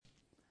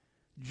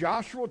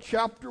Joshua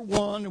chapter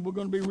 1, and we're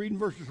going to be reading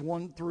verses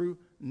 1 through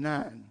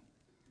 9.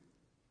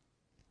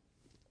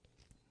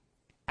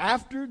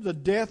 After the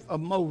death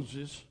of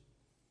Moses,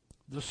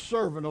 the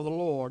servant of the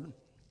Lord,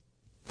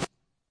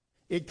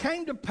 it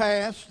came to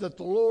pass that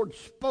the Lord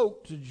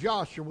spoke to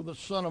Joshua the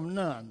son of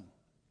Nun,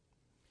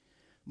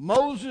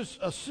 Moses'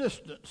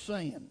 assistant,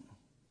 saying,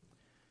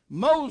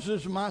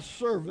 Moses, my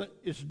servant,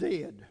 is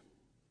dead.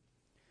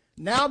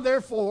 Now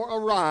therefore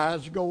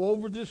arise, go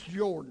over this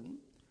Jordan,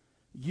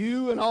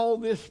 you and all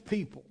this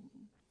people,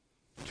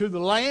 to the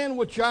land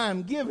which I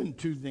am giving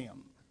to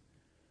them,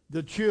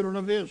 the children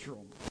of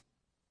Israel.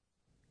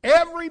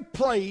 Every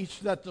place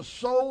that the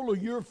sole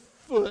of your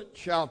foot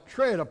shall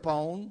tread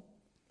upon,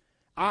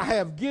 I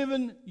have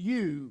given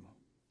you,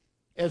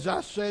 as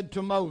I said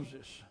to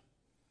Moses.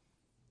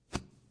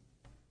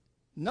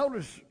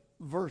 Notice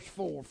verse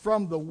 4.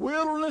 From the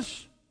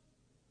wilderness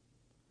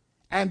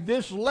and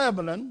this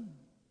Lebanon,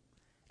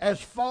 as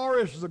far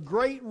as the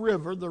great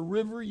river, the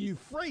river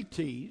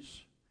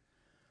Euphrates,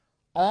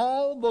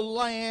 all the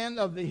land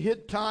of the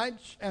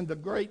Hittites and the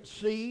great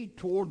sea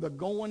toward the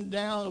going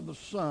down of the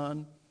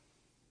sun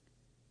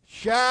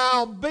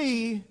shall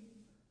be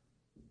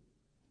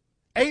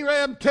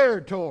Arab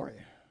territory.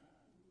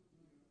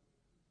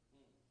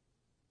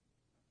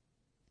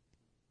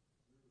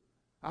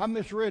 I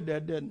misread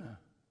that, didn't I?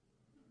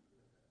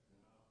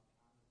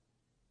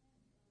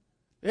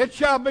 It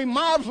shall be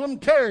Muslim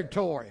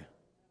territory.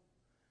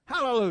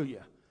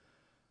 Hallelujah.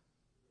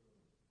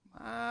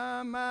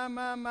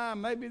 My.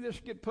 Maybe this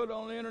get put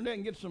on the internet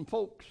and get some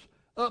folks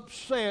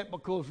upset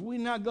because we're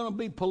not going to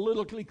be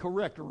politically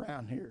correct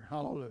around here.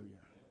 Hallelujah.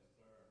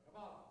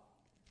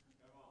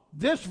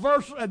 This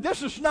verse,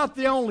 this is not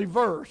the only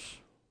verse.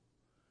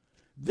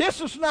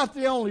 This is not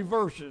the only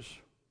verses.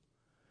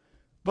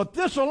 But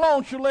this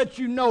alone should let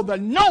you know that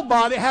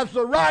nobody has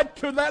the right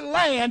to that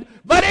land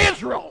but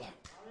Israel.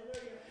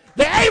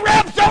 The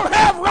Arabs don't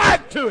have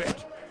right to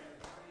it.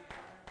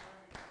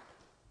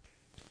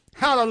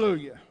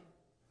 Hallelujah.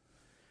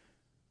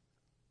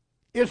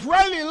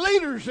 Israeli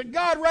leaders that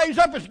God raised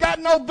up has got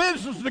no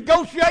business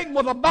negotiating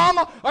with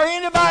Obama or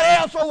anybody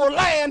else over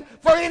land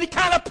for any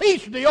kind of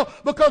peace deal,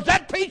 because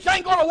that peace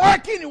ain't going to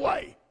work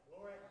anyway.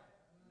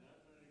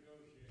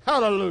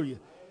 Hallelujah.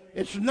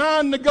 It's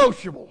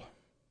non-negotiable.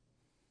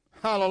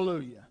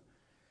 Hallelujah.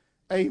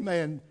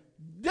 Amen.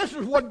 This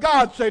is what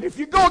God said. If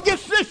you go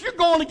against this, you're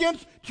going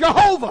against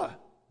Jehovah.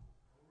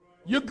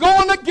 You're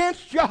going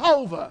against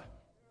Jehovah.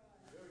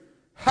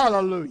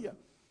 Hallelujah.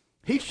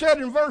 He said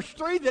in verse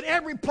 3 that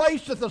every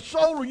place that the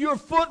sole of your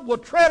foot will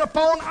tread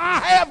upon, I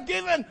have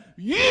given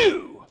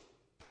you.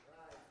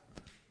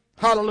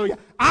 Hallelujah.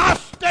 I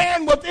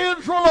stand with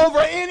Israel over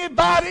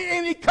anybody,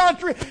 any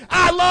country.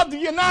 I love the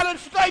United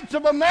States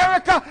of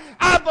America.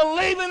 I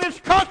believe in this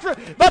country.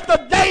 But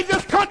the day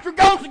this country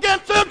goes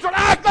against Israel,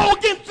 I go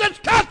against this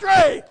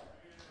country.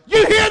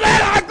 You hear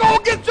that? I go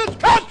against this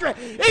country.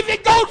 If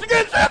it goes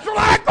against Israel,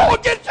 I go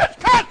against this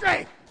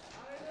country.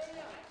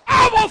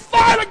 I will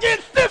fight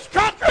against this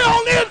country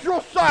on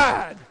Israel's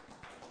side.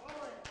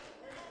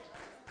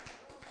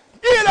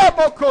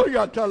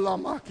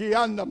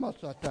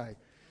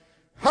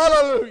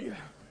 Hallelujah.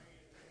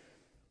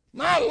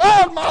 My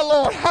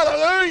Lord,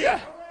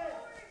 hallelujah.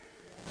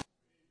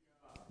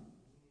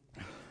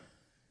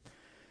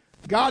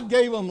 God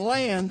gave them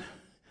land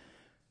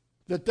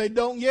that they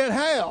don't yet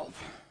have.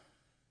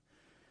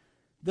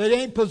 They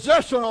ain't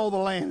possessing all the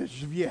land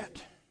as of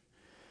yet.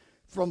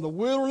 From the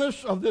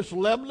wilderness of this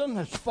Lebanon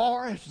as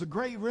far as the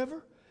great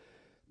river,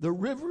 the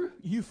river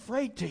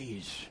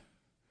Euphrates.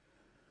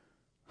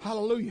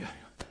 Hallelujah.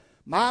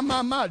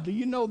 My. Do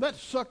you know that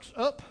sucks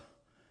up?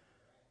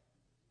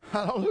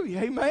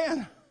 Hallelujah.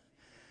 Amen.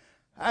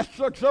 That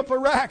sucks up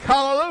Iraq.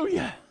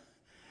 Hallelujah.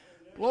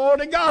 Glory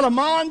to God.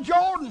 Amman,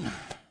 Jordan.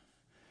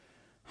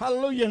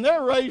 Hallelujah. And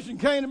they're raising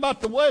Cain about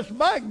the West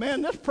Bank.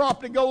 Man, this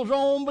property goes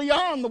on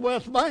beyond the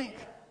West Bank.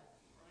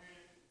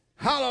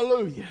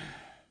 Hallelujah.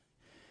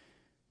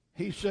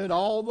 He said,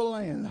 all the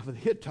land of the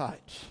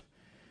Hittites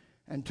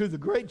and to the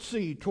great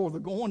sea toward the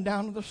going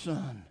down of the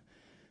sun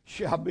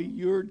shall be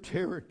your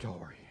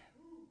territory.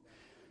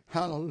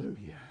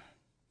 Hallelujah.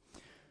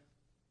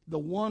 The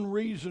one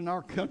reason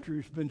our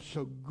country has been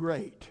so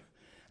great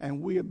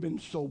and we have been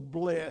so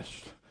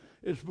blessed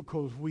is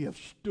because we have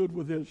stood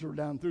with Israel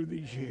down through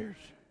these years.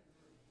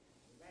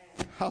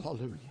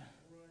 Hallelujah.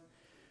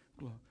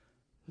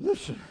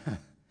 Listen,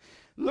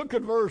 look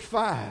at verse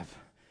 5.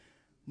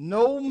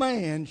 No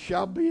man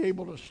shall be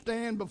able to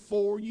stand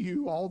before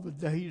you all the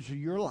days of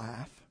your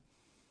life.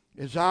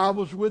 As I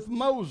was with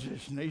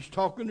Moses, and he's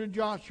talking to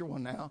Joshua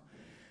now.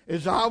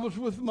 As I was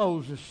with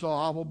Moses, so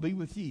I will be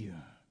with you.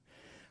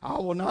 I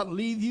will not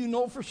leave you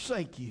nor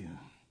forsake you.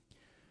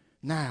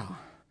 Now,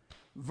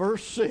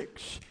 verse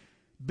 6.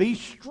 Be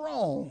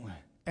strong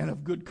and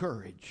of good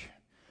courage.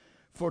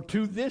 For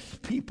to this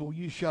people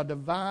you shall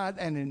divide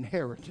an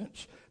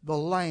inheritance, the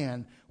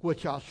land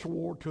which I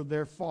swore to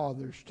their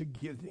fathers to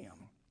give them.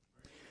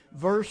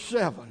 Verse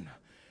 7,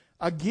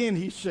 again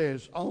he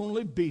says,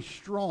 only be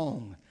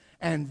strong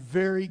and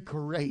very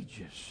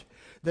courageous.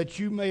 that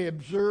you may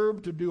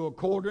observe to do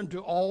according to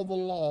all the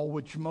law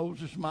which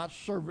Moses my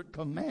servant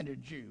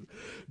commanded you.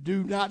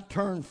 Do not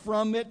turn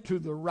from it to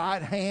the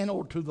right hand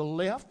or to the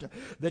left,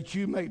 that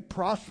you may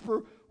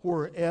prosper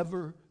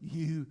wherever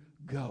you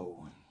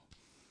go.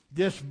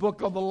 This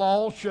book of the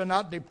law shall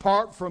not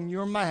depart from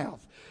your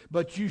mouth,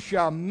 but you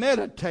shall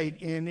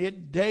meditate in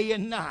it day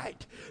and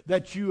night,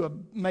 that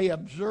you may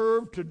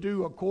observe to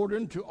do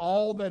according to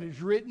all that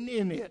is written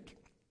in it.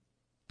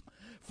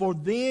 For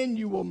then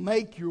you will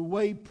make your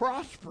way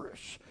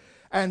prosperous,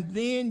 and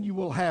then you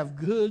will have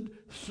good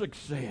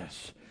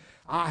success.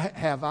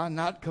 Have I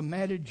not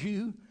commanded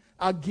you?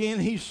 Again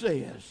he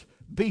says,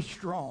 be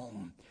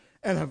strong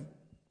and have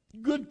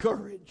good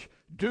courage.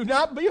 Do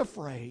not be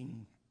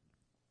afraid,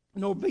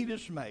 nor be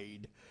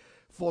dismayed,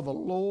 for the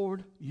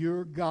Lord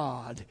your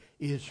God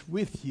is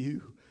with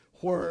you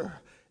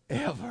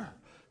wherever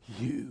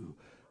you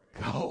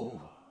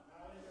go.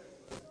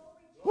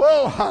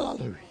 Whoa,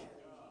 hallelujah.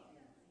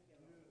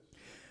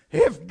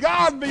 If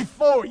God be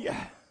for you,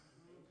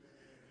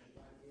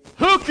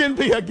 who can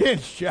be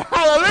against you?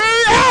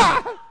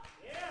 Hallelujah!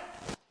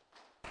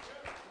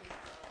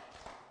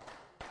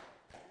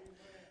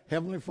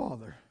 Heavenly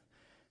Father,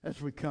 as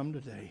we come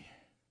today,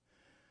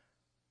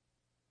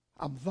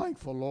 I'm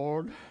thankful,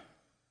 Lord,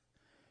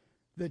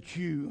 that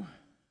you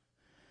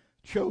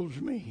chose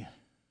me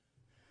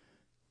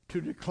to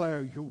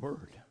declare your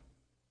word.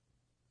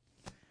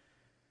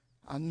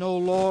 I know,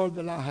 Lord,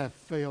 that I have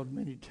failed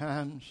many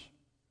times,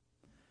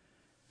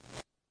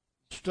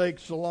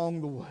 mistakes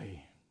along the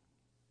way.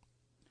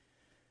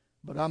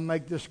 But I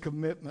make this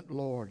commitment,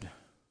 Lord.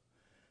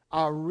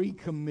 I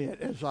recommit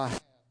as I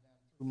have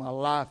through my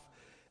life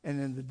and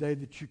in the day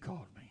that you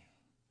called me.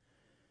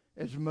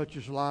 As much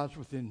as lies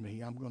within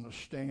me, I'm going to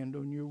stand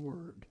on your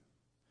word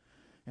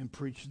and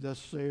preach thus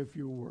saith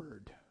your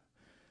word.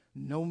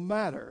 No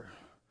matter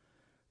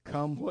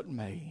come what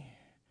may,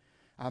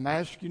 I'm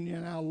asking you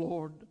now,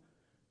 Lord,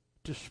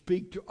 to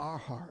speak to our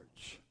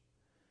hearts.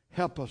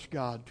 Help us,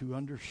 God, to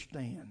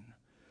understand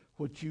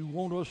what you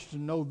want us to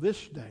know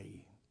this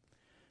day.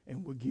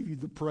 And we'll give you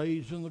the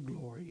praise and the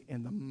glory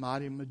in the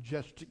mighty,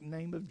 majestic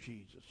name of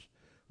Jesus.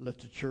 Let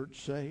the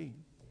church say,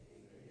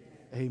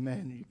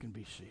 amen. You can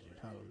be seated.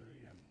 Hallelujah.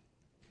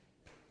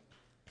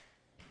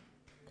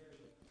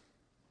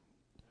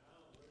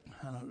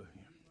 Hallelujah.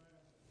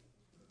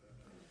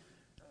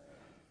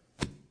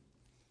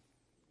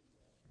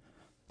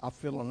 I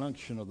feel an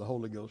unction of the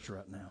Holy Ghost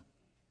right now.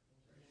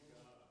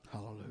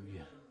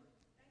 Hallelujah.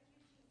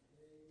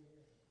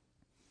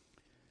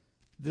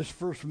 This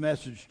first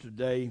message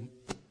today,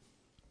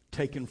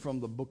 taken from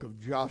the book of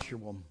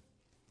Joshua,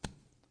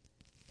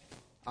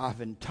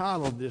 I've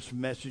entitled this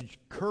message,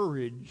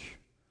 Courage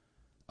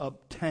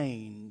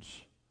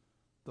Obtains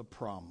the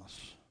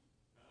Promise.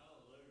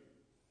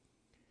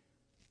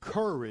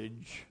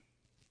 Courage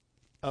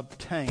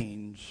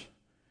obtains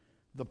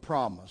the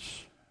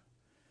promise.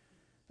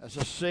 As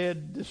I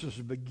said, this is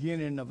the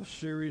beginning of a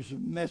series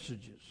of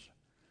messages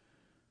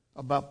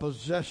about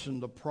possessing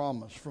the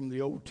promise from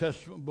the Old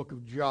Testament book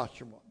of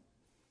Joshua.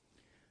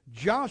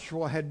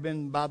 Joshua had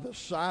been by the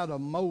side of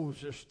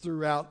Moses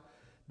throughout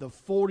the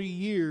 40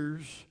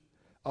 years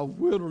of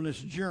wilderness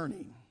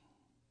journey.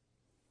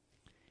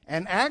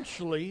 And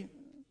actually,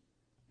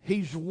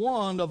 he's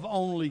one of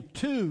only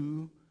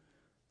two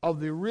of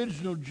the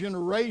original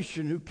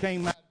generation who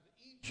came out of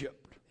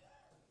Egypt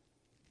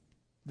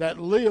that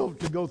lived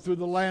to go through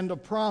the land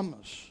of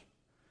promise.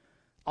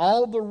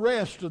 All the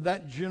rest of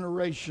that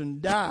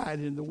generation died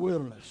in the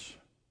wilderness.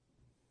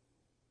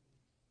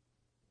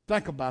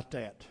 Think about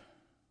that.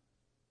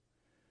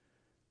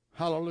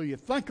 Hallelujah.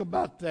 Think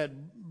about that,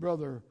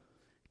 Brother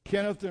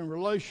Kenneth, in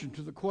relation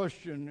to the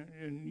question,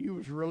 and you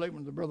was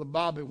relating to Brother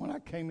Bobby when I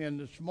came in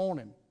this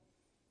morning.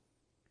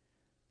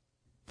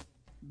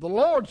 The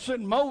Lord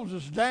sent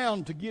Moses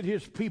down to get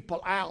his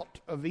people out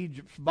of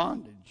Egypt's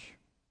bondage.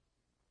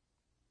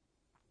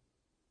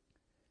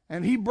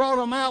 And he brought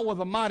them out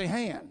with a mighty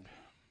hand.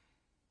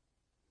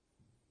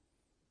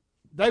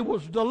 They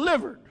was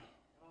delivered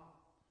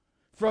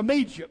from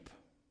Egypt,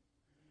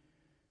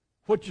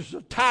 which is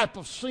a type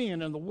of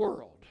sin in the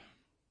world.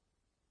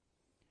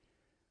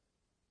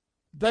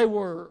 They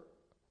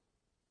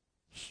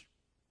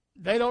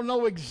don't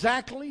know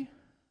exactly.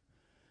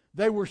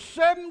 They were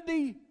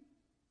 70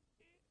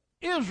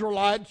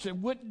 Israelites that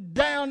went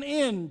down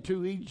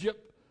into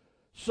Egypt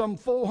some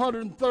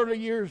 430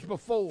 years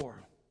before.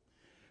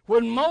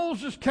 When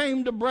Moses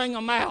came to bring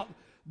them out,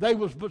 they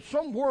was but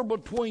somewhere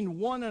between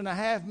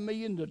 1.5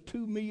 million to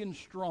 2 million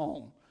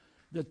strong,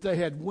 that they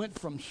had went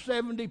from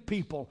 70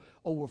 people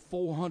over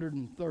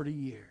 430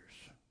 years.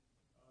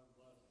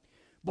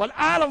 But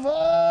out of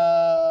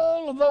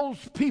all of those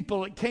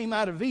people that came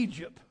out of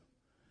Egypt,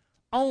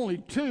 only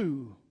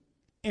 2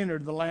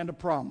 entered the land of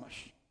promise.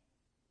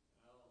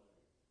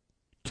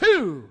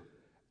 2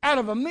 out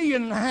of 1.5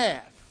 million.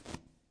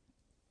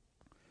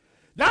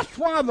 That's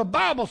why the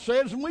Bible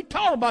says, and we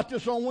talked about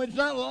this on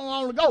Wednesday night not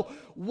long ago,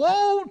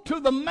 woe to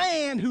the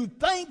man who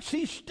thinks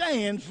he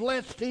stands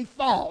lest he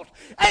falls.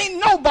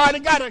 Ain't nobody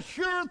got a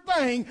sure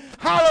thing,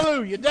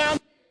 hallelujah, down.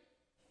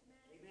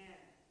 Amen.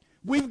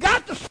 We've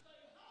got to stand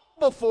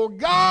before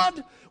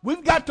God.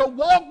 We've got to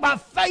walk by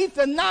faith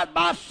and not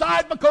by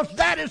sight, because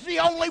that is the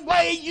only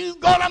way you're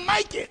going to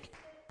make it.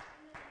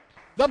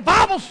 The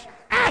Bible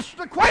asks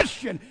the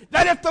question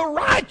that if the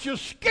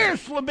righteous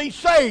scarcely be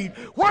saved,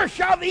 where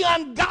shall the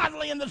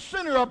ungodly and the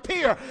sinner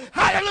appear?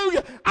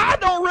 Hallelujah. I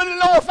don't really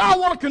know if I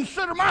want to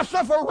consider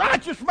myself a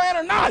righteous man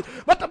or not,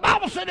 but the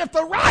Bible said if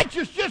the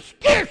righteous just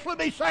scarcely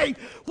be saved,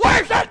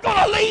 where's that going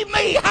to leave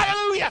me?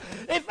 Hallelujah.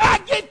 If I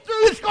get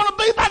through, it's going to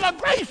be by the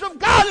grace of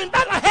God and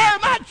by the hair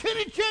of my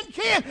chinny chin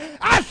chin.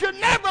 I should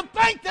never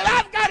think that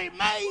I've got it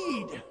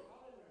made.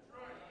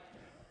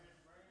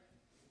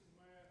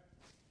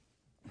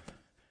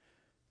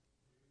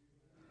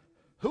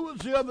 Who was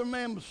the other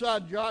man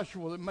beside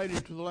Joshua that made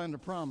it to the land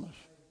of promise?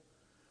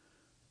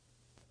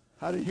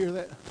 How did you hear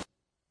that?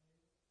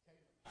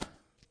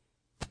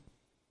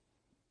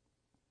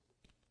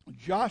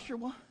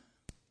 Joshua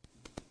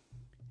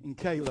and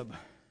Caleb.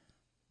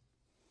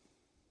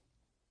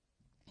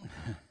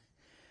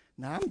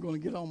 Now I'm going to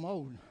get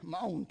on my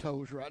own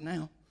toes right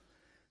now.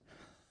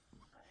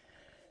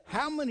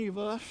 How many of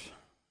us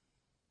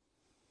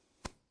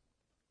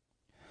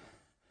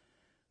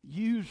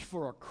use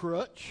for a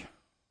crutch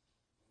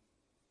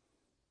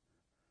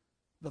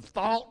the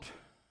thought,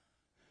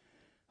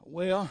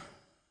 well,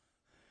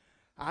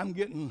 I'm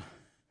getting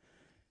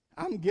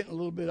a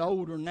little bit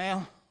older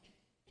now.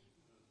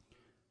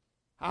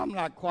 I'm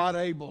not quite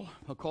able,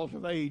 because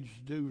of age,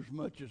 to do as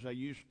much as I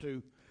used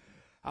to.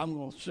 I'm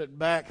going to sit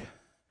back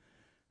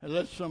and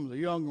let some of the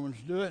younger ones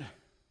do it.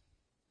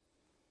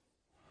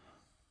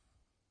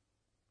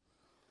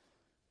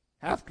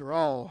 After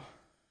all,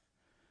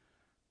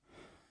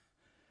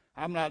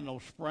 I'm not no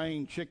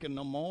spring chicken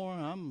no more.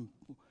 I'm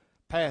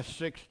past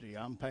 60,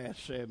 I'm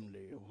past 70,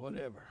 or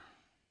whatever.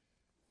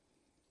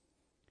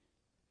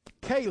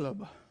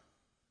 Caleb,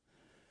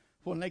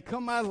 when they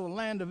come out of the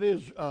land of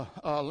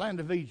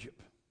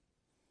Egypt,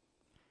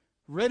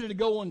 ready to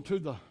go into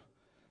the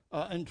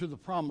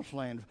promised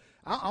land,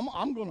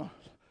 I'm going to.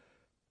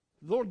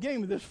 The Lord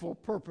gave me this for a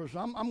purpose.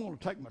 I'm going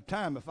to take my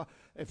time.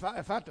 If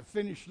I have to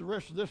finish the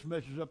rest of this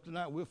message up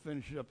tonight, we'll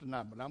finish it up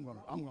tonight. But I'm going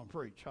to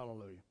preach.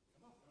 Hallelujah.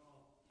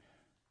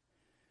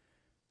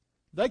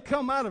 They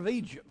come out of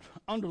Egypt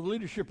under the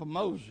leadership of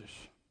Moses.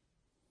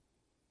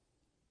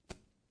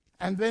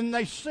 And then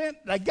they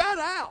got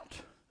out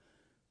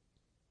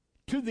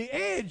to the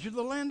edge of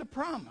the land of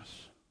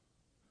promise.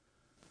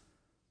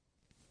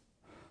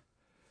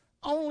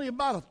 Only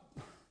about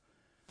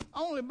a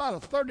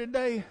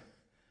 30-day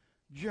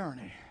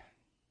journey.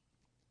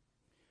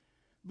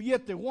 But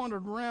yet they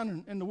wandered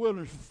around in the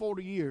wilderness for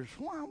 40 years.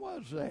 Why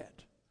was that?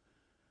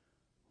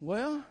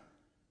 Well,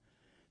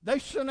 they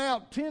sent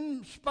out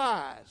 10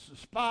 spies to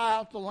spy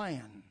out the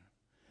land.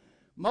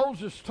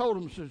 Moses told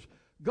them, says,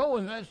 go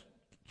and let's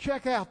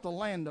check out the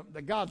land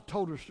that God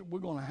told us that we're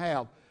going to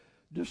have.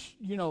 Just,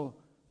 to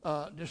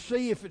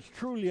see if it's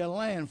truly a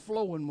land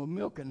flowing with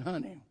milk and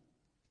honey.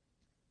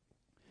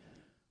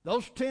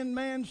 Those 10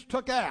 men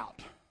took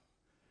out.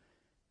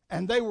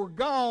 And they were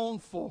gone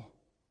for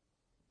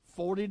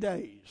 40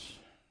 days.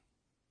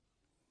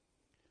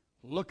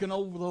 Looking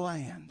over the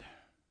land.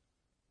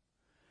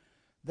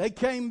 They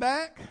came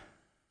back.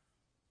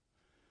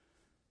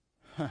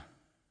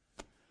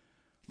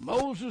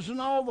 Moses and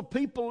all the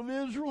people of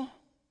Israel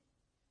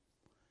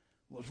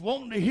was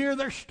wanting to hear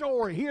their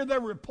story, hear their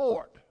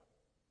report.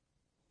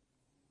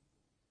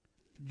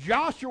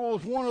 Joshua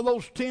was one of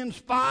those 10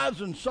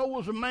 spies, and so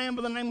was a man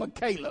by the name of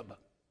Caleb.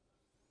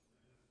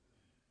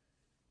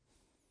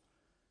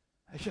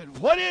 They said,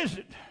 what is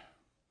it?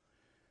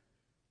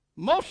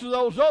 Most of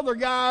those other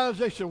guys,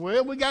 they said,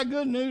 well, we got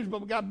good news,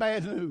 but we got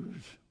bad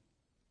news.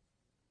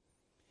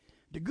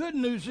 The good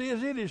news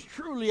is it is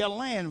truly a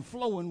land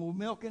flowing with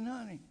milk and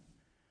honey.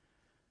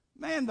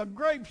 Man, the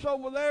grapes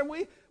over there,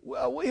 we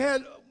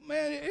had,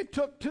 man, it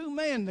took 2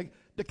 men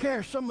to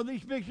carry some of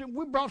these big,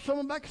 we brought some of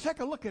them back.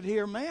 Take a look at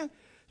here, man.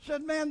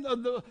 Said, man,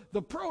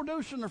 the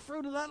produce and the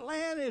fruit of that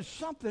land is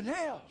something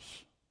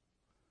else.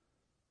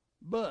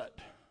 But,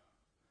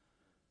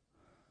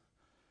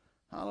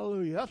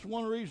 hallelujah, that's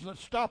one reason that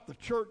stopped the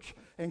church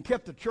and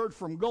kept the church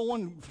from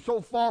going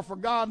so far for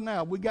God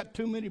now. We got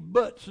too many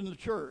butts in the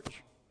church.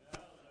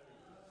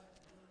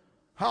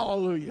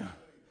 Hallelujah.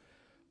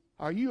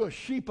 Are you a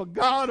sheep of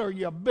God or are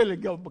you a billy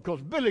goat?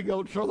 Because billy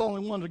goats are the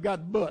only ones that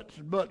got butts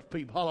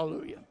people.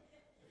 Hallelujah.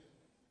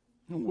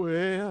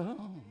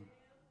 Well,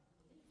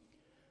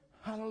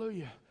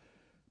 hallelujah.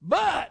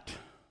 But,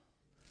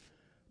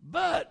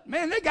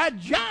 man, they got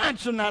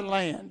giants in that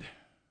land.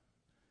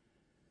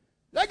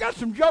 They got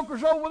some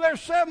jokers over there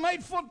 7,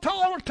 8 foot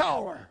tall or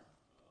taller.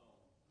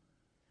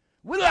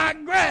 We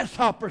like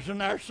grasshoppers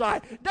in our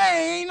sight.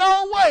 There ain't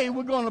no way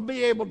we're going to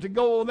be able to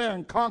go over there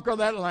and conquer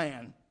that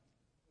land.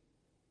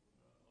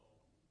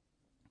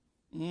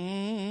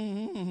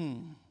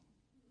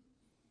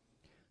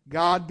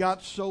 God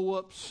got so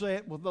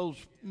upset with those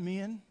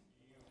men.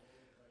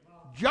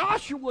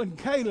 Joshua and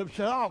Caleb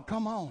said, oh,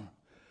 come on.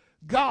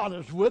 God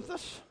is with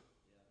us.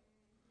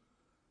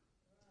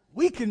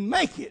 We can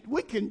make it.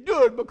 We can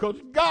do it because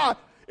God,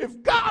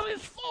 if God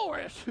is for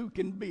us, who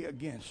can be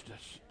against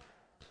us?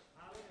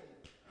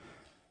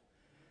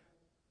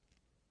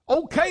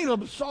 Old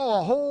Caleb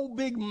saw a whole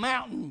big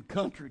mountain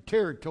country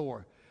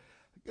territory.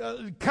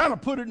 Kind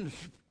of put it in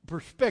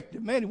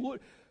perspective. Man,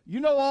 you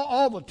know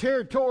all the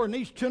territory in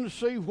East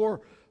Tennessee where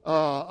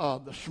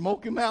the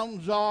Smoky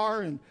Mountains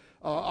are, and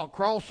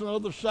across the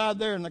other side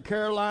there in the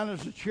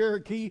Carolinas, the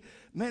Cherokee.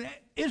 Man,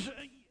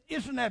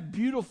 isn't that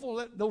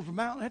beautiful, those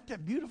mountains? Isn't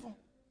that beautiful?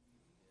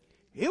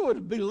 It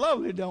would be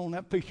lovely to own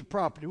that piece of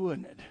property,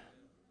 wouldn't it?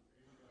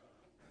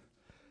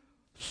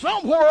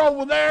 Somewhere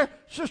over there,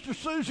 Sister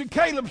Susie,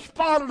 Caleb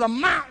spotted a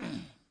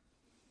mountain.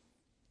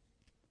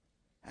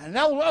 And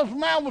those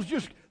mountains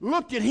just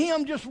looked at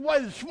him just the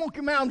way the Smoky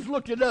Mountains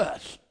looked at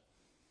us.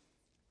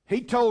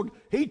 He told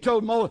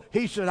Moses,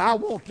 he said, I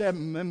want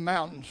them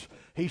mountains.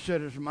 He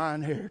said, it's my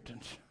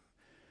inheritance.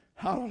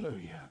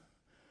 Hallelujah.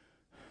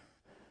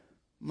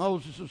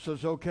 Moses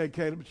says, okay,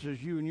 Caleb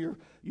says, you and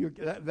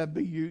that'd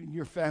be you and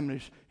your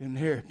family's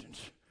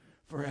inheritance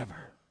forever.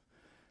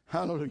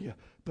 Hallelujah.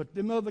 But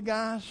them other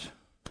guys,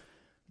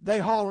 they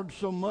hollered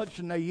so much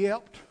and they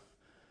yelped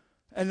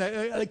and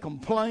they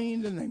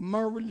complained and they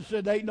murmured and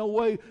said, ain't no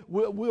way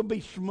we'll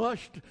be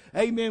smushed.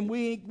 Amen.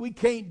 We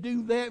can't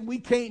do that. We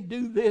can't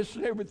do this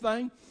and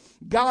everything.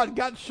 God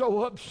got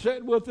so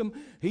upset with them.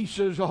 He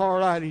says, all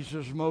right, he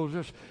says,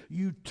 Moses,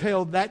 you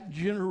tell that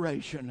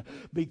generation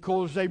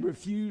because they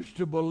refused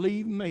to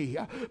believe me,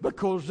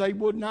 because they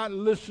would not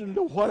listen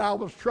to what I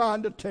was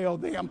trying to tell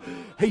them.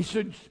 He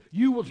said,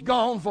 you was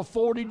gone for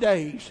 40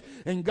 days,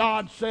 and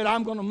God said,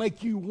 I'm going to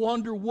make you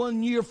wander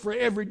 1 year for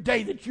every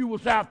day that you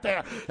was out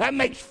there. That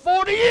makes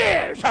 40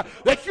 years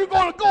that you're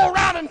going to go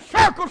around in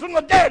circles in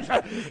the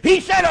desert.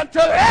 He said,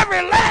 until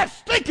every last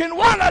stinking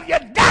one of you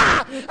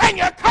die and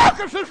your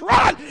carcasses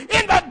rot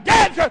in the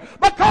desert,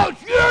 because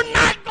you're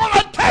not going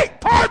to take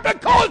part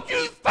because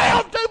you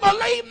failed to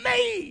believe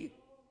me.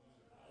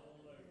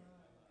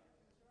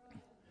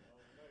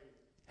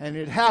 And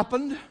it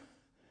happened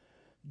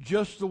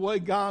just the way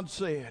God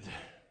said,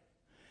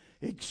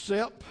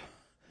 except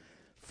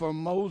for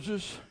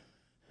Moses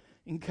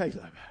and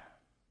Caleb.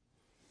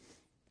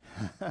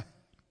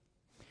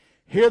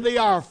 Here they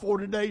are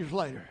 40 days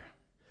later.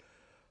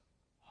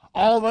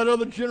 All that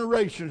other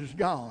generation is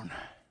gone.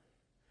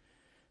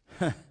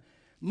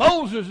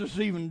 Moses is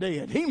even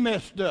dead. He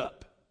messed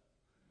up.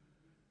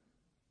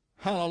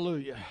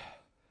 Hallelujah.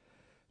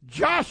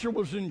 Joshua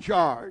was in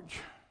charge.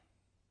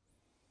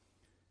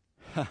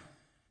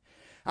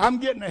 I'm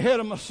getting ahead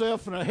of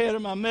myself and ahead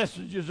of my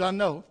messages, I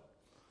know.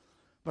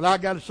 But I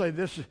got to say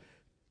this,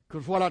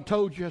 because what I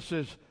told you, it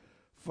says,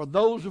 for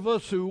those of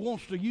us who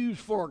wants to use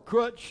for a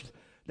crutch,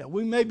 that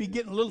we may be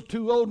getting a little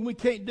too old and we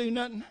can't do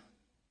nothing.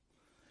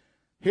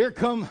 Here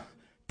come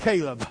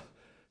Caleb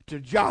to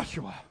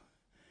Joshua.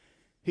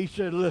 He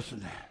said,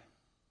 listen.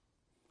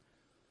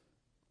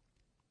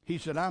 He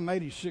said, I'm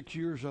 86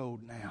 years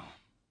old now.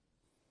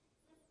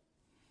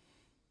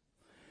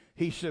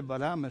 He said,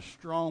 but I'm as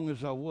strong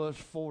as I was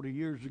 40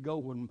 years ago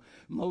when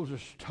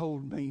Moses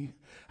told me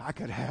I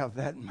could have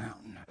that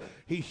mountain.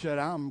 He said,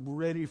 I'm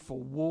ready for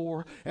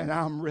war and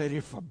I'm ready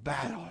for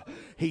battle.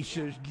 He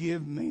says,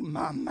 give me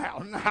my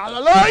mountain.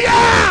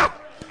 Hallelujah!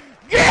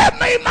 Give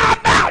me my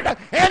mountain.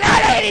 And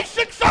that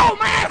 86-year-old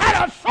man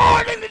had a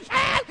sword in his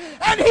hand,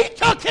 and he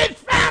took his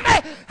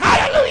family,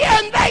 hallelujah,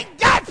 and they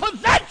got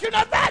possession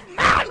of that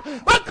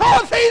mountain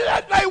because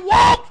they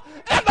walked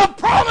in the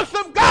promise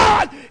of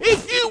God.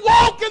 If you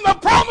walk in the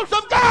promise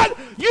of God,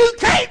 you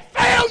can't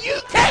fail. You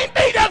can't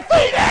be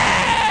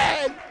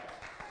defeated.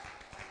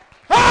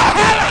 Oh,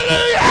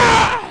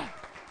 hallelujah.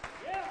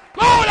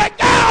 Glory to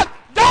God.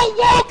 Don't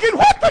walk in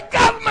what the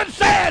government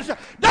says.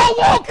 Don't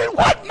walk in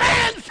what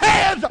man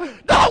says.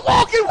 Don't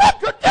walk in what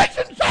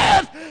tradition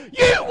says.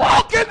 You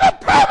walk in the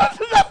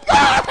promises of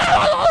God.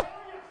 Hallelujah.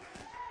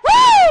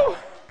 Woo!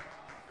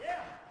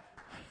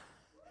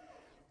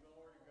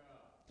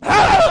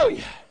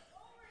 Hallelujah.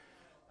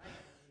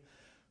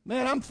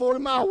 Man, I'm 40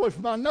 miles away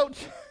from my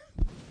notes.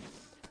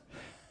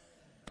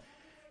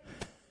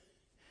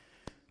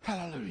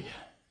 Hallelujah.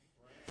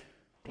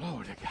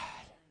 Glory to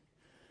God.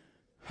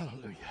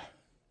 Hallelujah.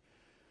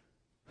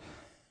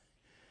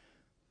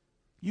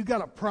 You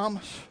got a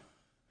promise?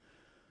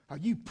 Are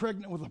you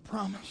pregnant with a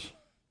promise?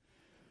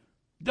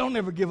 Don't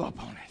ever give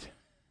up on it.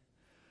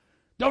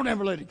 Don't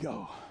ever let it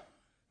go.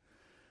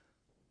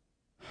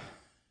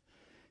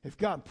 If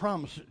God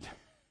promised it,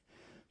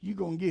 you're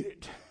going to get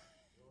it.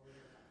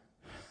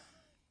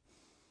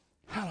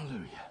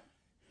 Hallelujah.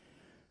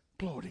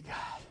 Glory to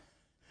God.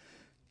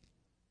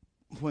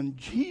 When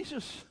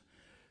Jesus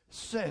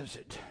says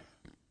it,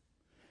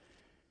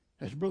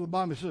 as Brother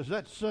Bobby says,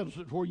 that settles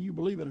it whether you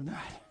believe it or not.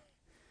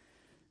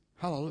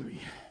 Hallelujah.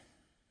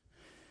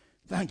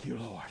 Thank you,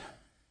 Lord.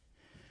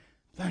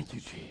 Thank you,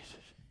 Jesus.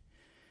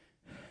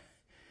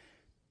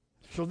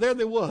 So there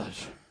they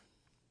was.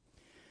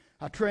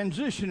 a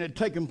transition had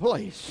taken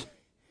place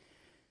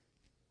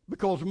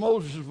because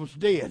Moses was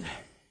dead,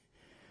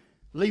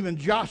 leaving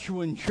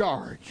Joshua in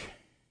charge.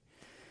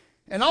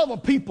 And all the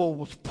people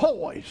was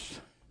poised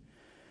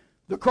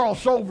to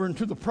cross over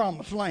into the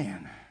promised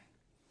land.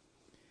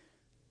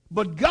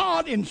 But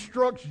God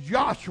instructs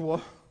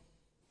Joshua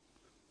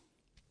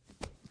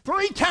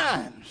 3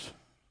 times.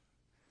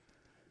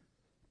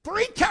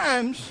 3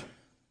 times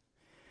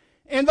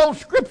in those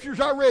scriptures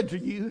I read to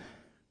you,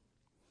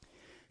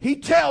 he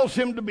tells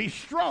him to be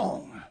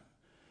strong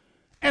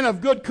and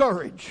of good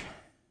courage.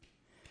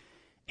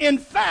 In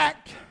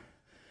fact,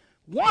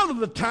 one of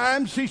the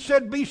times he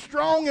said, be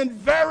strong and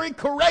very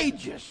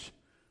courageous.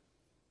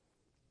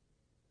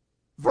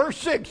 Verse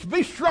 6,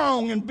 be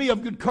strong and be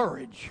of good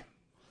courage.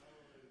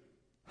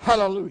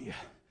 Hallelujah.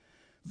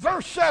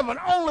 Verse 7,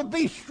 only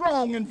be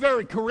strong and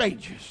very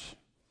courageous.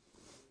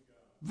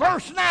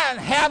 Verse 9,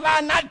 have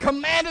I not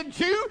commanded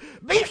you?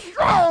 Be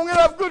strong and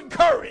of good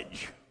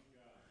courage.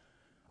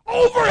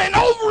 Over and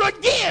over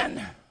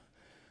again,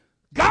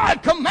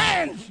 God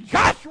commands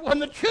Joshua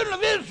and the children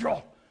of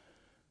Israel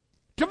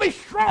to be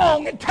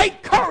strong and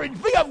take courage,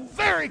 be of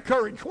very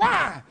courage.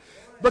 Why?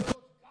 Because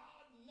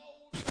God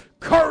knows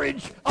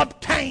courage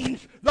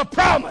obtains the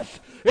promise.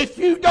 If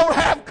you don't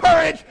have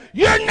courage,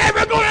 you're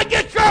never going to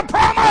get your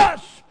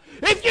promise.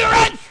 If you're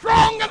not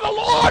strong in the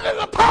Lord and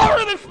the power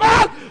of His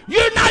mouth,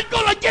 you're not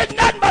going to get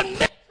nothing but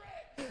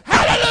victory.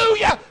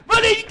 Hallelujah.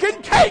 But He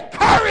can take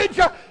courage.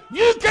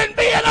 You can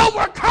be an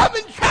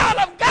overcoming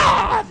child of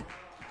God.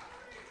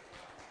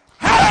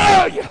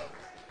 Hallelujah.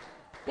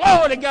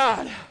 Glory to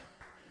God.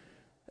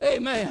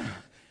 Amen.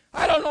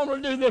 I don't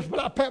normally do this, but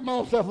I pat my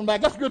own self on the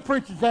back. That's good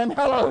preaching, Sam.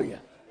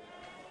 Hallelujah.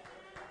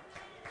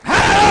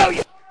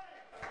 Hallelujah.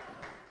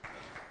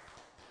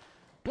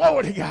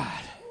 Glory to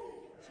God.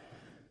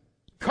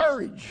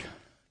 Courage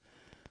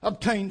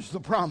obtains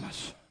the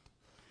promise.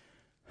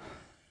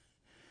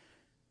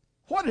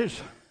 What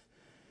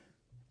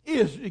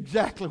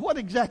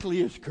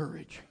exactly is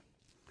courage?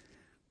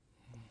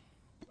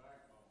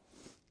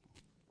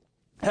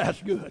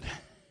 That's good.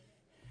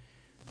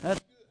 That's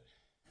good.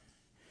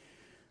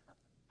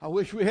 I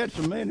wish we had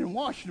some men in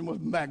Washington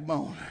with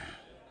backbone.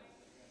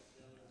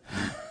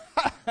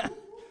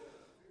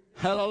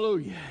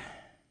 Hallelujah.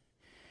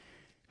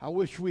 I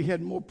wish we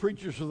had more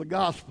preachers of the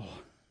gospel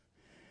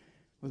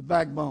with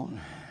backbone.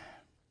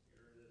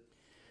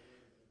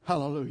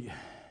 Hallelujah.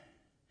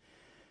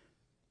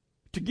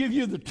 To give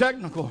you the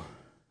technical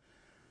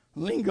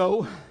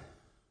lingo,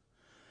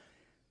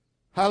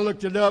 I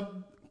looked it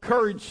up.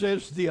 Courage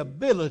says the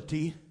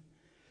ability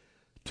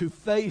to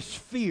face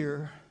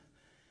fear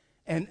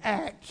and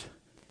act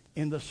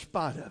in the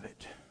spite of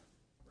it.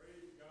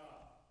 Praise God.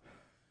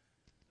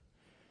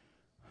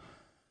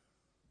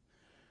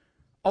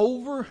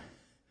 Over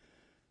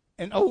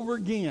and over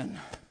again,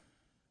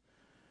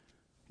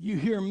 you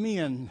hear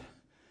men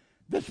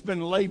that's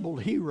been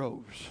labeled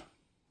heroes.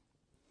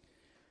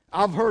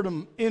 I've heard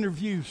them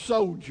interview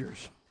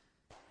soldiers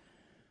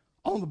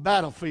on the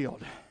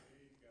battlefield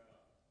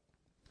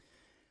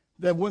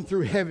that went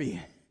through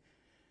heavy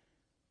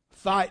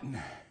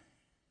fighting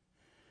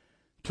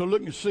to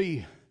look and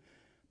see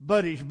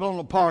buddies blown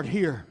apart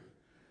here,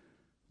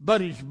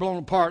 buddies blown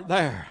apart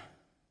there.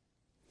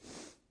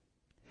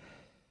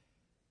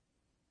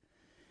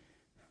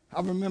 I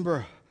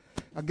remember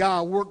a guy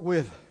I worked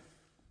with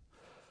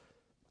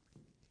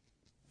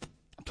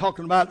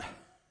talking about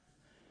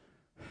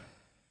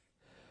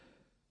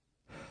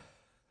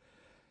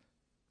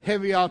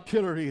heavy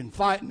artillery and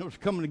fighting that was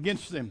coming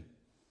against them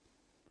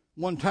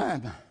one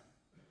time.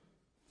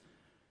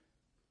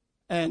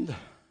 And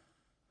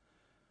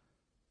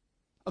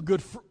a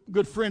good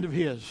friend of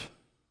his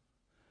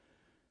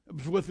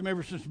was with him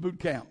ever since boot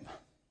camp.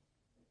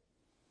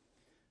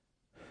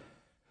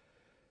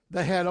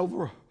 They had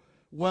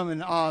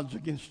overwhelming odds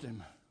against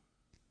him.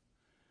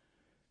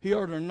 He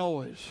heard a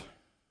noise,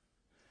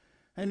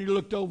 and he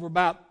looked over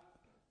about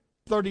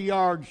 30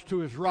 yards to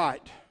his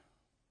right,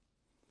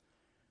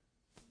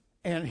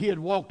 and he had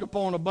walked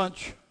upon a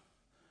bunch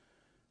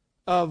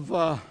of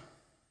the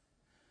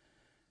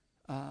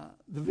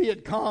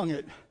Viet Cong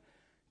that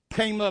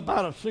came up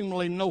out of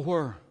seemingly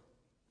nowhere.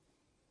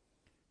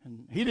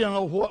 And he didn't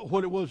know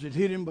what it was that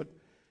hit him, but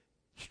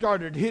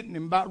started hitting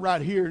him about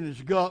right here in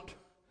his gut.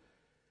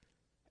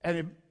 And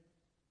it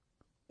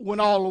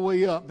went all the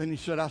way up. And he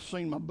said, I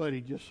seen my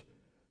buddy just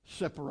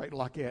separate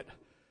like that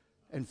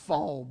and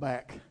fall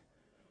back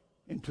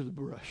into the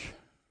brush.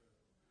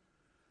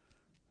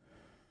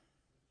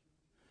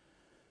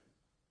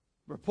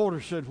 Reporter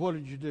said, what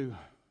did you do?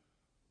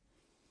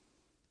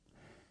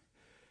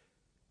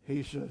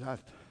 He said, I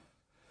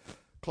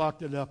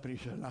clocked it up, and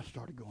he said, and I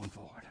started going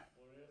forward.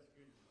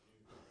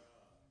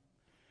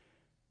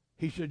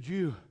 He said,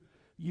 you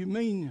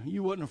mean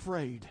you wasn't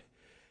afraid?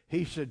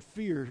 He said,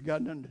 fear's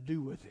got nothing to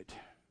do with it.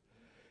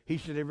 He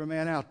said, every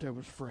man out there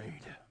was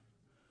afraid.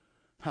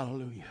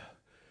 Hallelujah.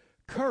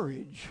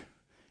 Courage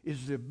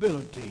is the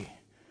ability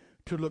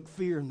to look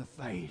fear in the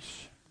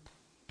face,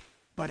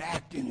 but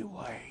act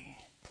anyway.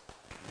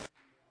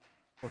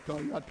 I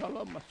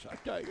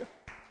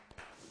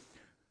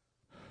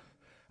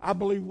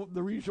believe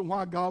the reason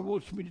why God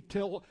wants me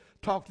to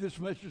talk this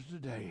message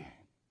today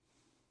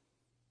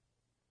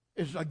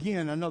is,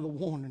 again, another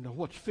warning of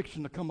what's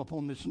fixing to come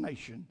upon this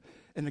nation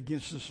and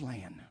against this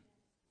land.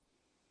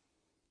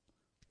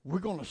 We're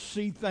going to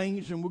see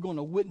things and we're going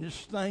to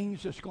witness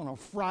things that's going to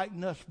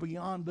frighten us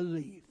beyond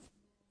belief.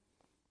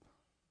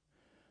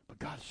 But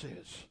God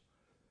says,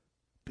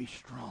 be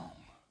strong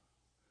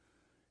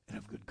and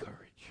of good courage.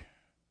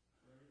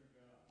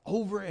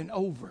 Over and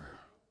over.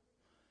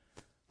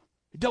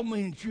 It don't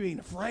mean that you ain't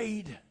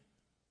afraid,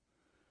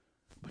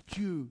 but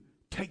you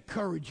take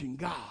courage in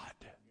God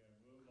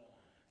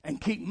and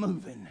keep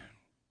moving.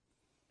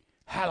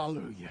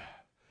 Hallelujah.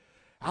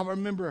 I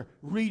remember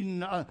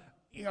reading,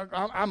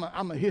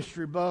 I'm a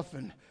history buff,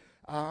 and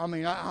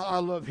I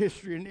love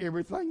history and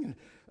everything,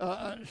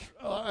 and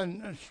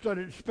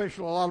studied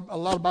especially a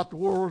lot about the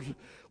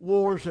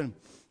wars, and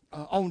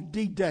on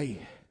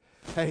D-Day,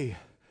 hey,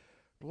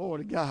 glory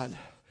to God,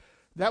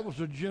 that was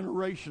a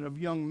generation of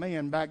young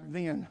men back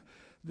then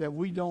that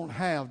we don't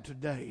have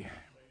today.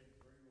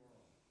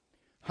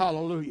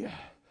 Hallelujah.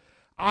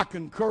 I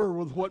concur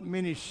with what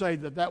many say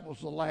that was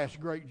the last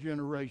great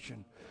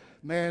generation.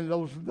 Man,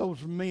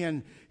 those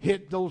men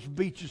hit those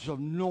beaches of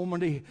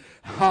Normandy.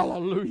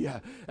 Hallelujah.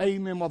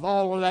 Amen. With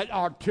all of that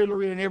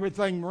artillery and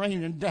everything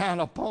raining down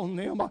upon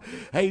them.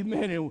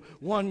 Amen. And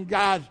one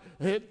guy,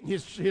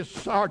 his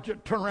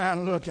sergeant turned around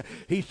and looked.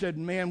 He said,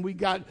 man,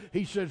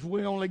 he says,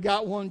 we only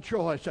got one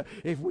choice.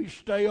 If we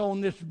stay on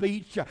this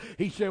beach,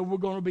 he said, we're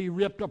going to be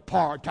ripped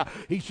apart.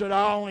 He said,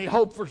 our only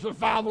hope for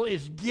survival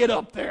is get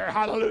up there.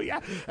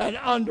 Hallelujah. And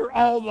under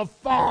all the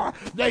fire,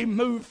 they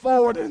moved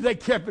forward and they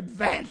kept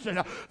advancing.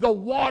 The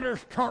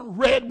waters turned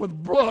red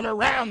with blood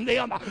around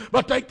them,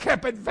 but they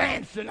kept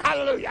advancing.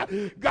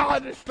 Hallelujah.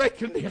 God is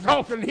taking his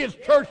altar in his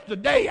church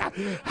today.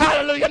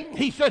 Hallelujah.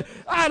 He said,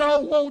 I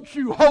don't want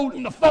you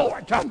holding the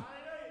fort.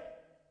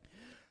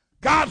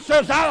 God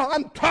says,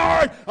 I'm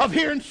tired of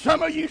hearing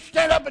some of you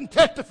stand up and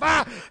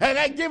testify and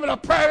then giving a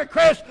prayer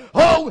request.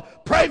 Oh,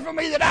 pray for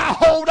me that I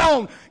hold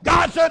on.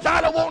 God says,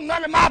 I don't want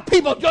none of my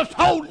people just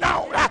holding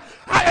on.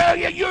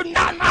 You're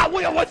not my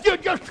will, but you're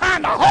just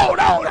trying to hold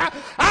on.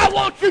 I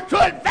want you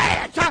to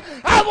advance.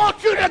 I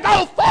want you to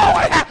go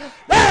forward.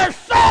 There's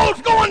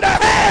souls going to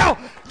hell.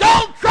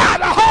 Don't try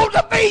to hold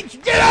the beach.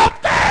 Get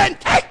up there and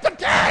take the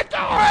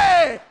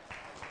territory.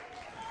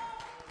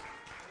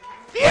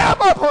 Yeah,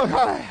 my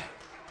boy.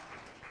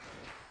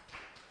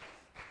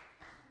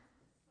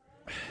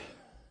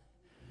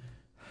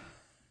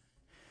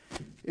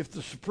 If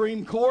the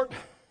Supreme Court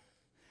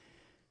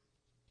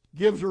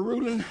gives a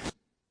ruling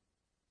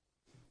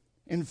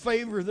in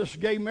favor of this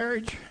gay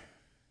marriage,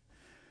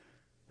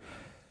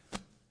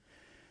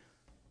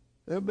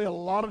 there'll be a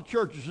lot of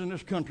churches in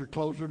this country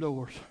close their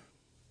doors.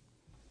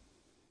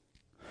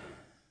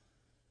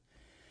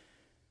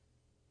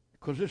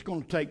 Because it's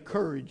going to take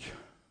courage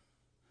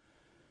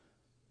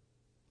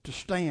to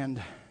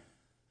stand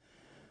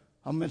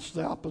amidst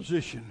the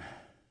opposition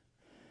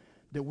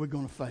that we're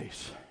going to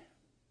face.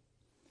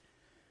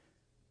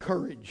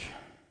 Courage,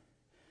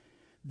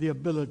 the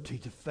ability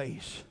to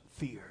face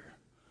fear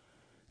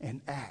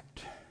and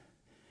act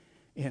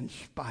in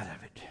spite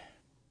of it.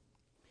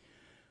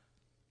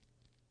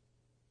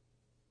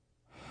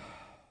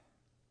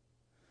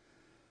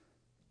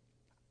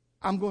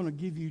 I'm going to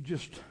give you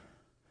just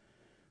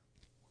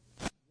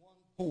one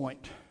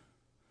point,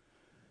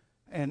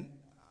 and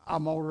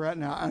I'm all right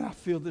now, and I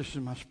feel this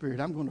in my spirit.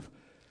 I'm going to,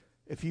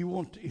 if you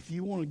want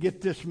to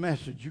get this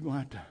message, you're going to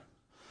have to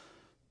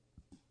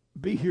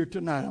be here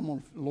tonight. I'm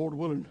going to, Lord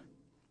willing,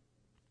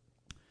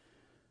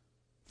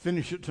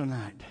 finish it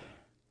tonight.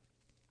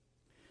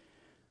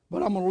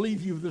 But I'm going to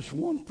leave you with this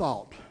one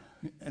thought,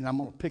 and I'm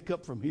going to pick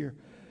up from here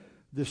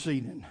this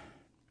evening.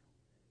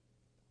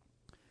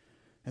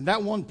 And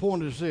that one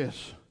point is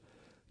this: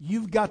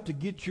 you've got to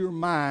get your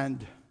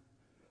mind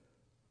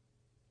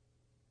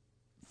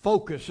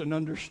focused and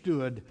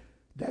understood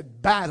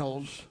that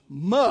battles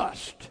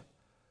must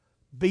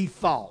be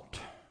fought.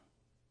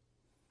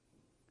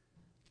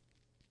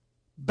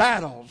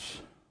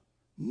 Battles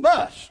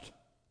must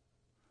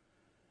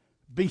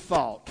be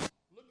fought.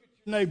 Look at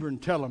your neighbor and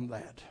tell him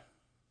that.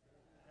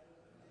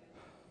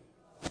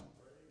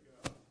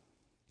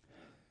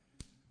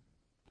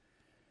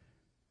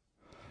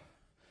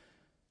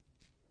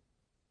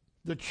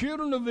 The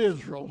children of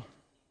Israel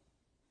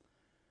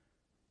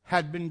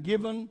had been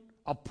given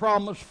a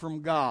promise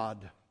from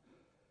God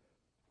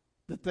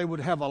that they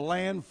would have a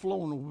land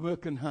flowing with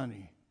milk and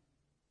honey.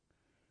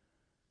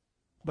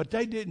 But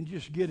they didn't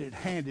just get it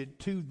handed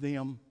to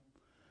them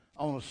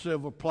on a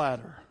silver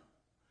platter.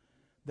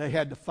 They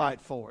had to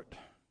fight for it.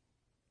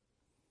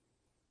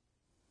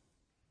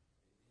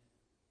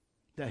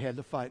 They had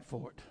to fight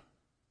for it.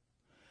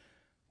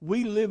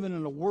 We live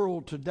in a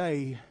world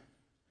today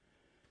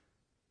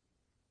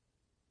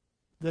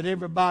that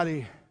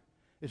everybody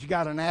has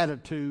got an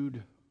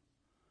attitude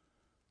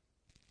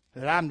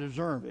that I'm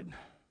deserving.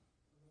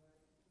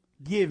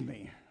 Give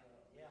me.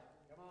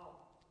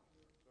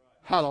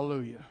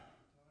 Hallelujah.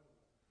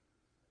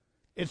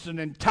 It's an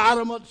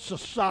entitlement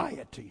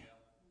society.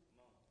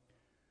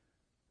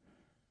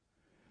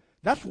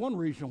 That's one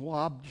reason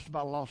why I've just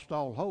about lost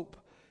all hope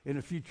in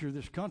the future of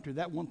this country,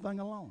 that one thing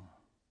alone.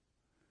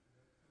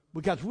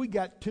 Because we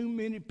got too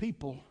many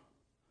people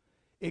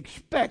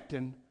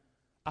expecting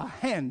a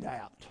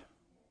handout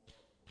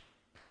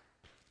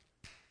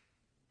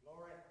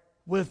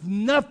with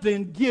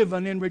nothing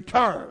given in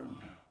return.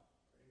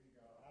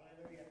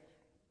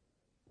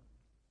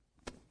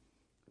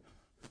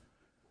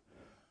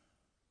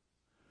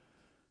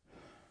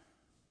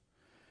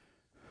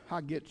 I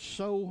get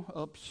so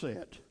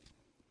upset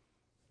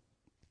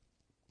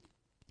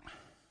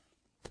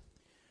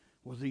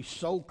with these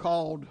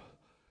so-called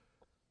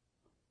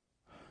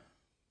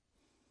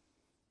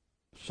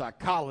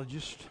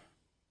psychologists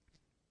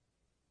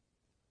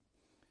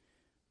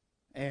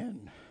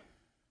and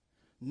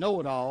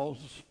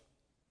know-it-alls.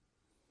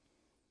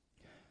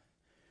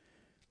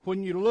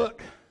 When you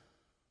look,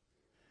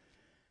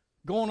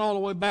 going all the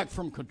way back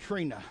from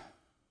Katrina,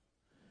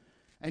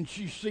 and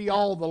you see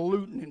all the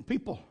looting and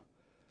people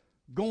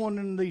going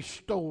in these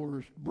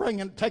stores,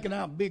 taking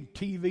out big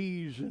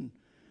TVs and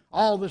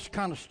all this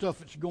kind of stuff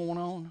that's going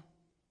on.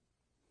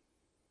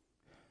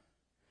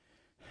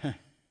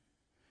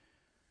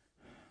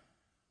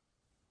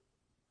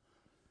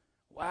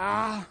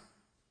 Wow.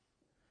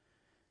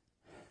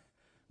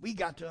 We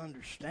got to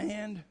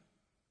understand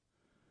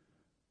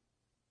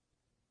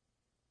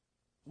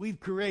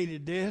we've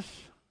created this.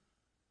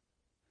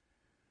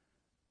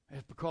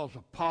 It's because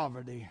of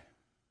poverty.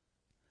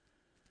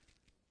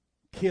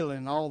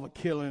 Killing, all the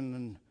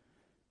killing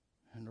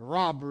and the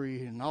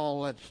robbery and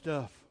all that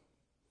stuff.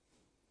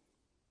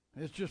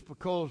 It's just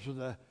because of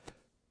the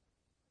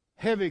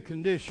heavy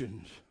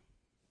conditions.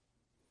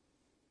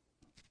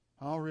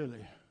 Oh,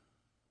 really?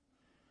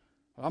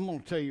 I'm going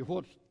to tell you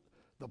what's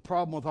the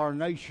problem with our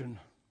nation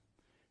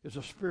is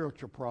a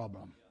spiritual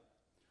problem.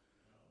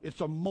 It's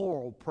a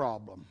moral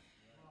problem.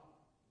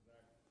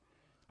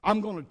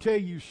 I'm going to tell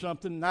you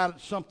something,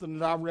 not something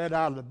that I read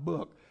out of the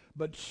book,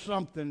 but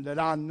something that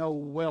I know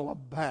well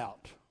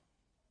about.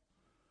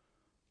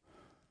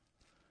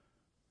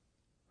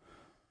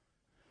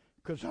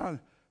 Because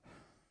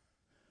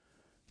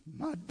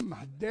my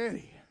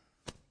daddy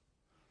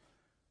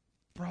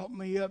brought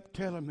me up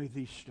telling me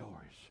these stories.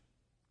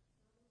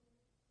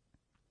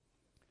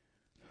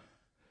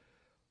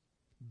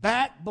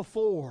 Back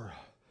before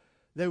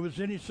there was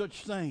any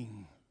such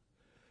thing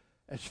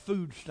as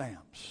food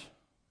stamps.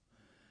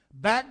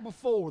 Back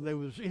before there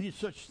was any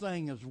such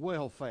thing as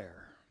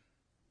welfare.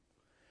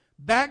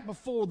 Back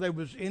before there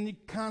was any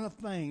kind of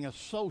thing as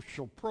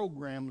social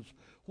programs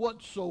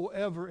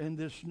whatsoever in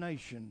this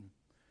nation.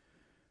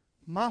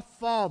 My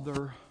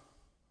father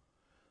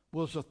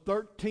was a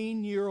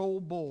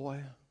 13-year-old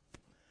boy,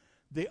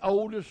 the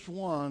oldest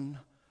one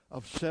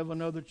of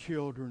 7 other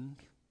children,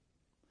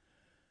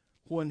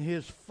 when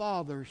his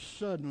father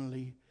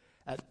suddenly,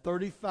 at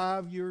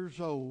 35 years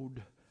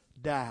old,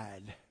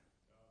 died.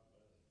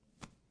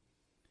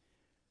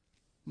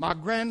 My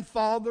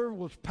grandfather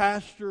was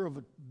pastor of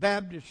a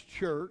Baptist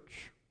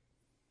church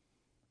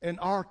in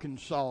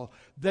Arkansas.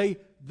 The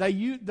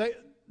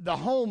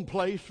home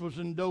place was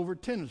in Dover,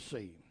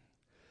 Tennessee.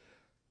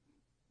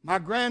 My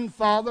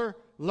grandfather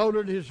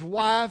loaded his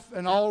wife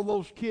and all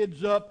those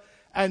kids up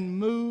and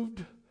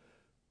moved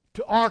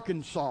to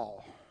Arkansas,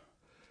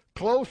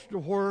 close to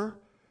where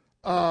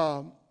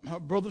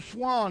Brother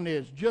Swan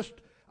is, just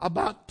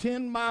about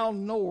 10 miles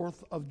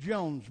north of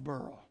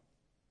Jonesboro.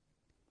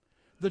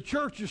 The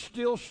church is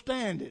still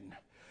standing.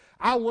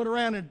 I went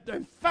around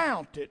and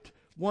found it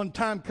one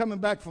time coming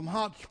back from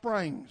Hot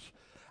Springs.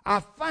 I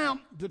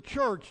found the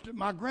church that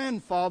my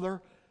grandfather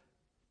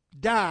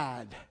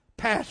died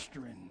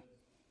pastoring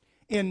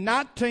in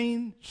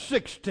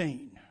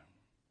 1916.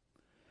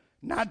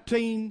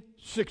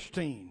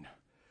 1916.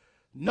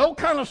 No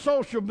kind of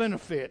social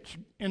benefits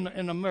in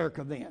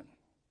America then.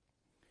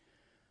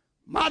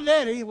 My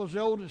daddy was the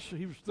oldest.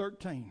 He was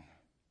 13.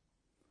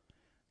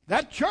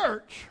 That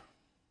church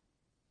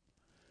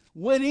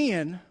went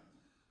in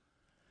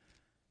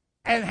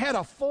and had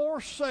a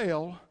for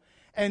sale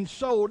and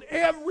sold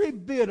every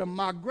bit of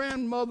my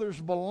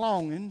grandmother's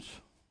belongings.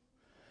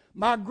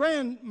 My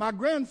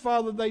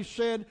grandfather, they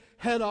said,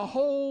 had a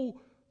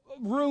whole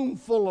room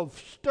full of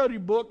study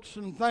books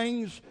and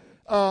things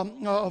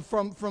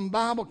from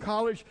Bible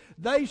college.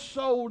 They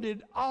sold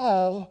it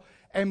all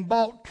and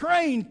bought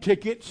train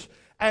tickets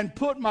and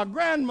put my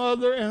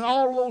grandmother and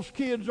all those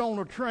kids on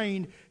a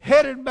train,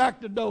 headed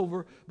back to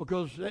Dover,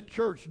 because that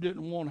church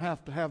didn't want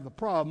to have the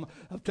problem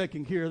of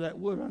taking care of that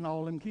widow and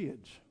all them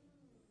kids.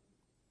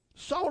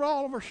 Sold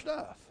all of her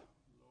stuff.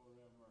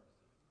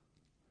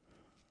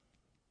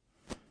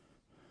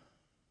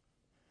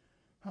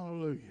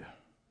 Hallelujah.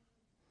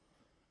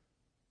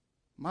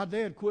 My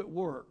dad quit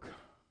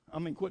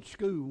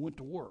school, went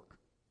to work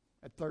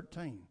at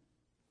 13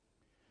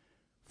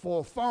 for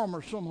a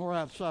farmer somewhere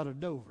outside of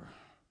Dover.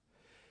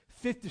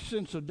 50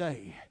 cents a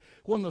day.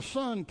 When the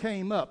sun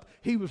came up,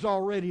 he was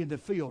already in the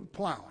field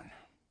plowing.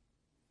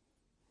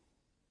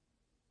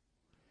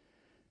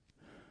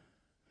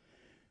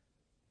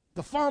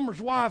 The farmer's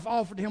wife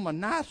offered him a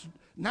nice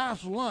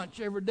lunch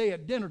every day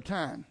at dinner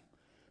time,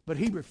 but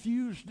he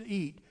refused to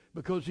eat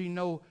because he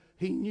knew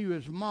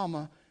his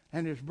mama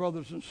and his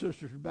brothers and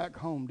sisters back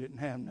home didn't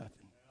have nothing.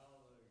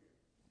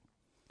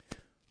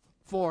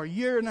 For a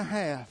year and a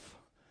half,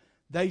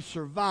 they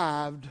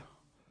survived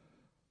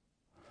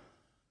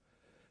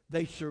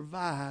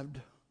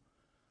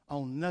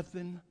on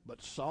nothing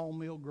but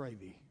sawmill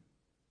gravy.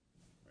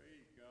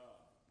 Praise God.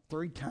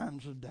 3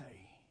 times a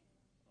day.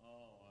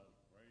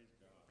 Praise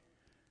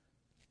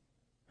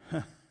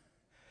God.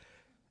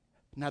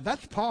 Now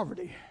that's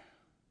poverty.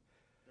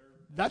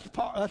 That's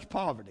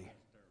poverty.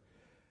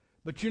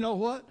 But you know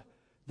what?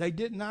 They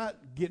did not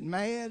get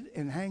mad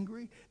and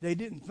angry. They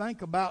didn't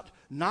think about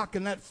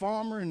knocking that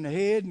farmer in the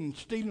head and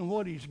stealing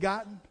what he's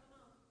gotten.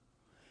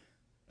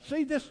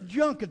 See, this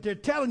junk that they're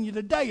telling you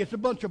today, it's a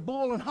bunch of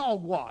bull and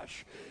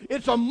hogwash.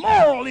 It's a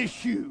moral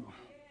issue.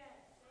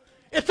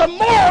 It's a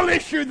moral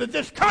issue that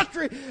this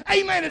country,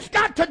 amen, has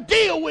got to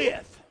deal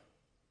with.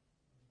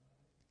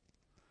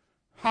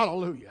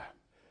 Hallelujah.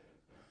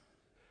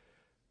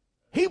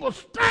 He was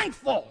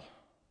thankful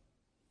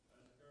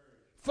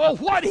for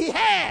what he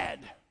had.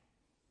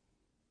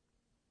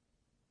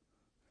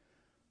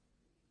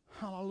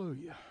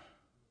 Hallelujah.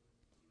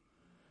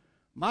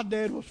 My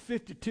dad was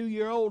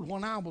 52-year-old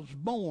when I was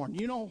born.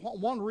 You know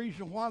one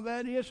reason why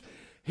that is?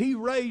 He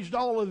raised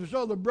all of his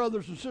other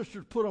brothers and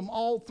sisters, put them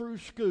all through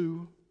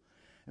school,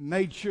 and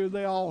made sure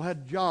they all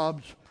had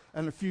jobs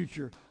and a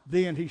future.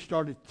 Then he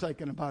started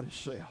thinking about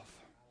himself.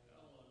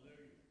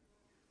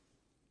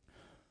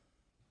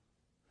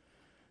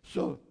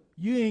 So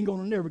you ain't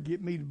going to never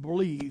get me to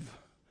believe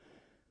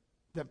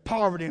that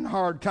poverty and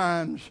hard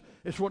times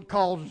is what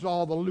causes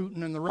all the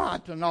looting and the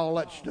rioting and all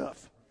that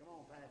stuff.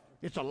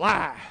 It's a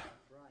lie.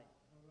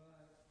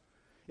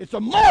 It's a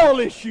moral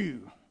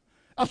issue,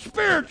 a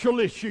spiritual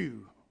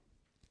issue.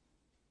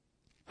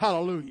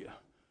 Hallelujah.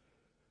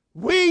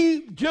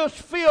 We just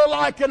feel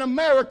like in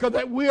America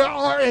that we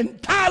are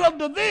entitled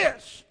to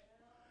this.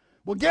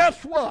 Well,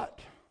 guess what?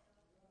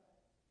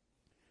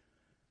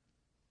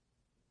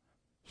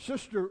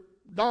 Sister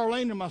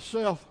Darlene and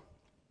myself,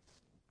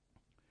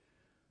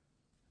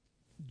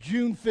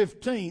 June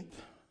 15th,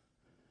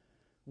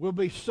 we'll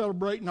be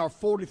celebrating our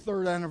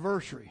 43rd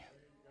anniversary.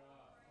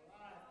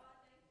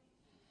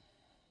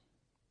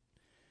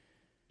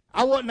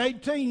 I wasn't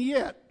 18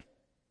 yet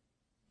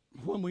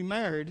when we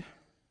married.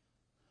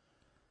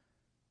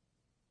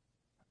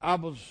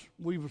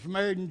 We was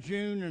married in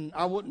June, and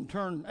I wouldn't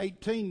turn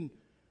 18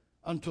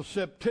 until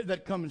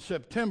that coming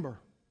September.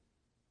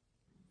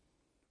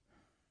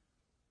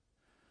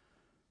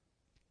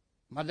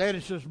 My daddy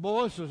says,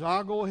 boy,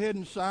 I'll go ahead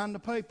and sign the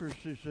papers.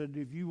 He said,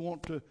 if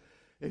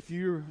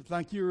you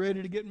think you're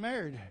ready to get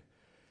married.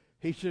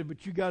 He said,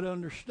 but you got to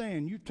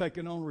understand, you're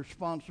taking on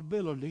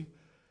responsibility.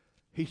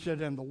 He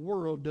said, and the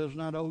world does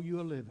not owe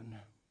you a living.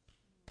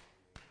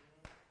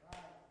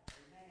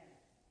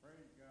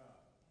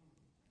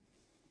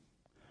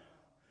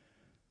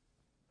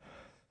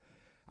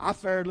 I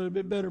fared a little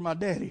bit better than my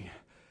daddy.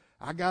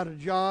 I got a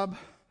job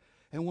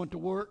and went to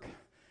work.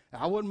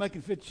 I wasn't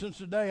making 50 cents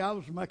a day. I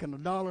was making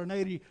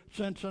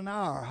 $1.80 an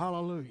hour.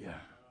 Hallelujah.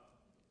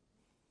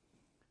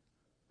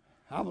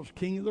 I was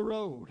king of the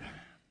road.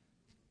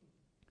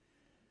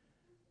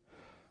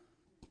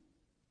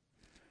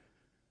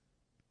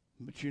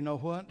 But you know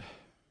what?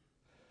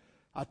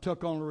 I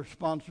took on the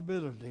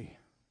responsibility.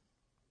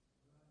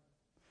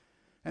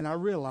 And I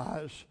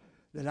realized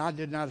that I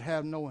did not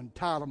have no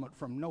entitlement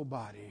from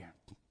nobody.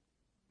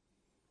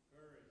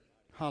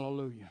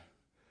 Hallelujah.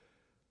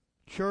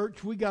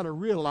 Church, we got to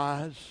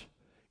realize,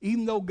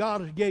 even though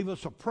God has gave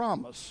us a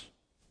promise,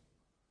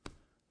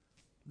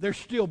 there's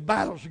still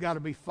battles that got to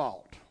be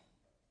fought.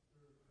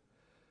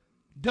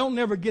 Don't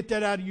never get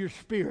that out of your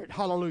spirit.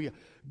 Hallelujah.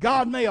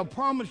 God may have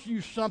promised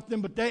you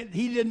something, but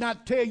He did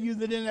not tell you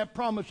that in that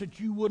promise that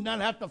you would not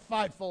have to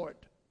fight for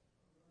it.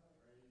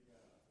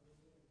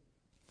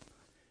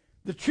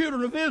 The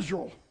children of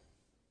Israel,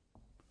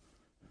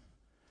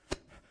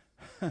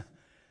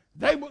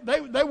 they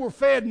were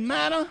fed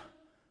manna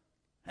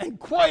and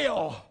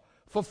quail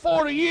for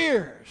 40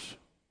 years.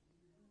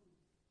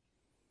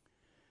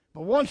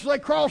 But once they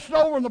crossed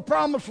over in the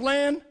promised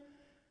land,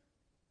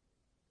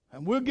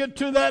 and we'll get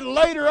to that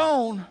later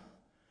on,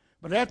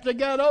 but after they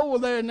got over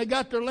there and they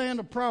got their land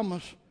of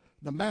promise,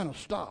 the manna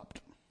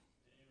stopped.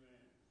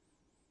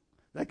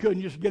 They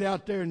couldn't just get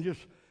out there and just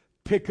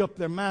pick up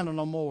their manna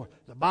no more.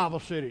 The Bible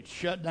said it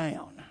shut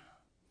down.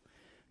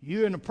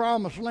 You're in the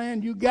promised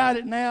land, you got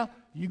it now,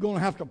 you're going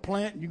to have to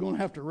plant, you're going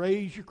to have to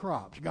raise your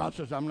crops. God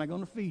says, I'm not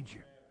going to feed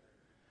you.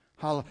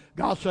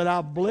 God said,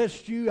 I've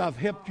blessed you, I've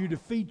helped you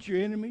defeat your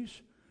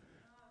enemies.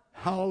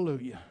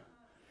 Hallelujah.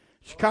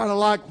 It's kind of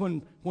like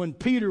when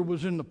Peter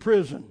was in the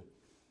prison.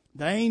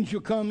 The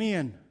angel come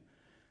in,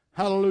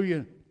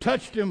 hallelujah,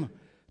 touched him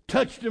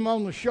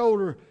on the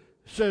shoulder,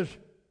 says,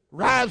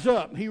 rise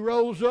up. He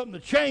rose up and the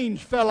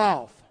chains fell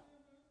off.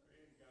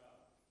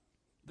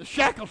 The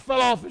shackles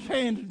fell off his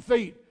hands and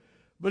feet.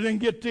 But then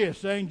get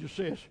this, the angel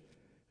says,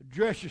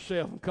 dress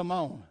yourself and come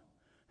on.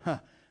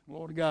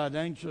 Lord God, the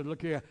angel said,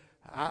 look here,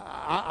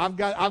 I've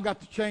got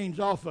the chains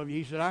off of you.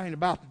 He said, I ain't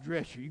about to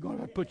dress you. You're going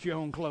to have to put your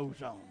own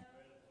clothes on.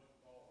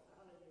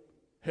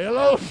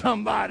 Hello,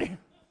 somebody.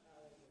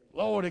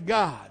 Glory to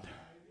God.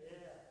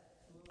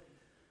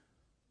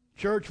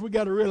 Church, we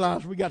got to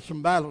realize we got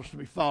some battles to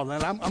be fought.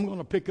 And I'm going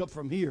to pick up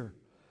from here,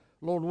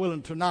 Lord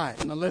willing,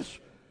 tonight. And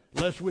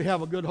unless we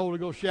have a good Holy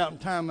Ghost shouting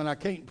time and I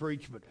can't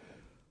preach, but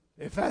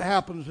if that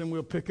happens, then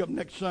we'll pick up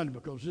next Sunday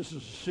because this is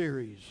a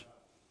series.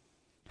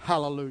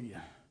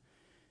 Hallelujah.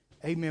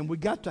 Amen. We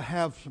got to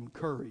have some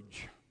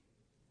courage.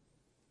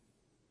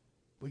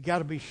 We got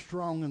to be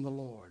strong in the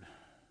Lord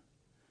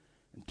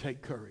and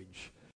take courage.